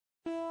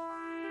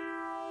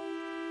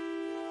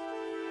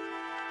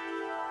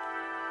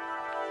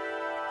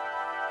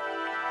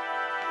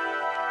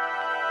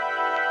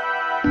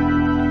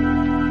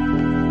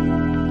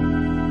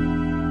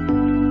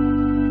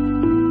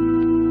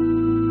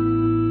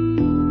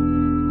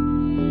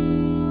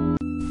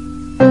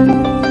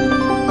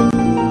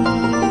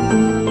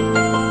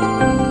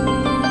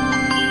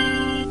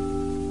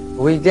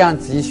量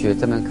子力学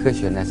这门科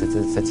学呢，实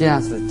际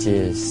上是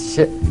解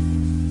析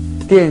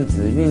电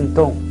子运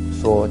动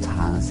所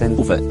产生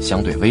部分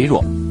相对微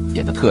弱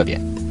的特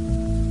点。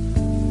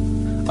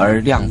而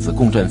量子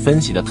共振分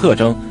析的特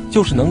征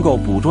就是能够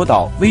捕捉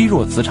到微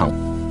弱磁场。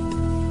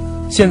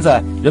现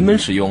在人们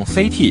使用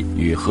CT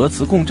与核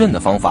磁共振的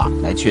方法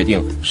来确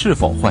定是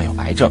否患有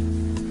癌症，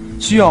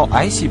需要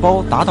癌细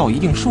胞达到一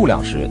定数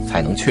量时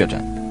才能确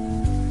诊。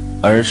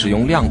而使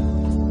用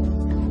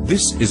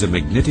This is a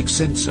magnetic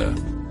sensor.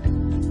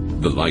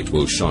 The light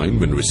will shine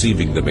when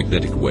receiving the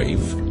magnetic wave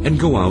and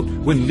go out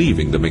when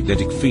leaving the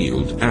magnetic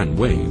field and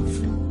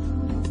wave.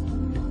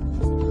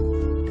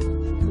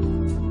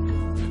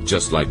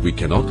 Just like we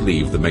cannot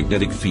leave the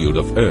magnetic field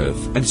of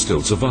Earth and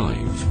still survive.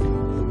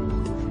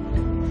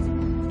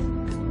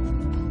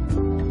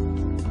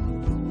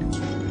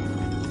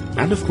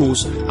 And of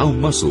course, our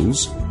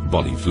muscles,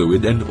 body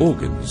fluid and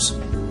organs.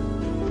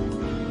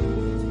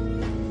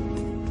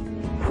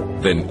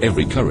 Then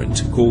every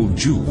current called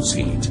Joule's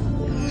heat.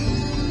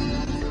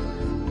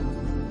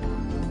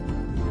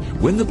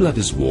 When the blood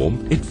is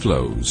warm, it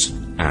flows,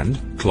 and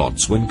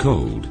clots when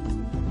cold.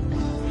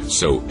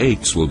 So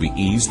aches will be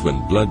eased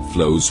when blood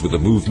flows with the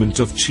movement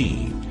of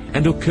Qi,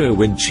 and occur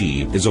when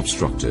Qi is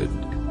obstructed.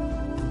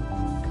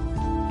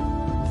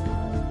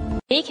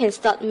 They can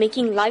start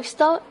making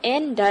lifestyle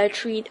and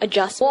dietary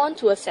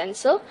adjustments to a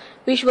sensor,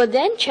 which will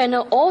then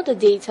channel all the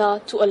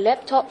data to a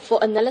laptop for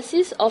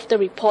analysis of the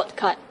report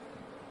card.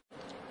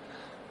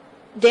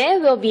 There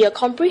will be a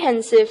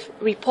comprehensive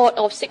report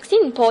of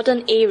 16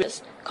 important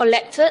areas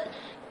collected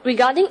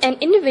regarding an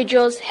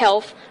individual's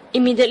health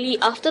immediately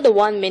after the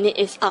 1 minute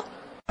is up.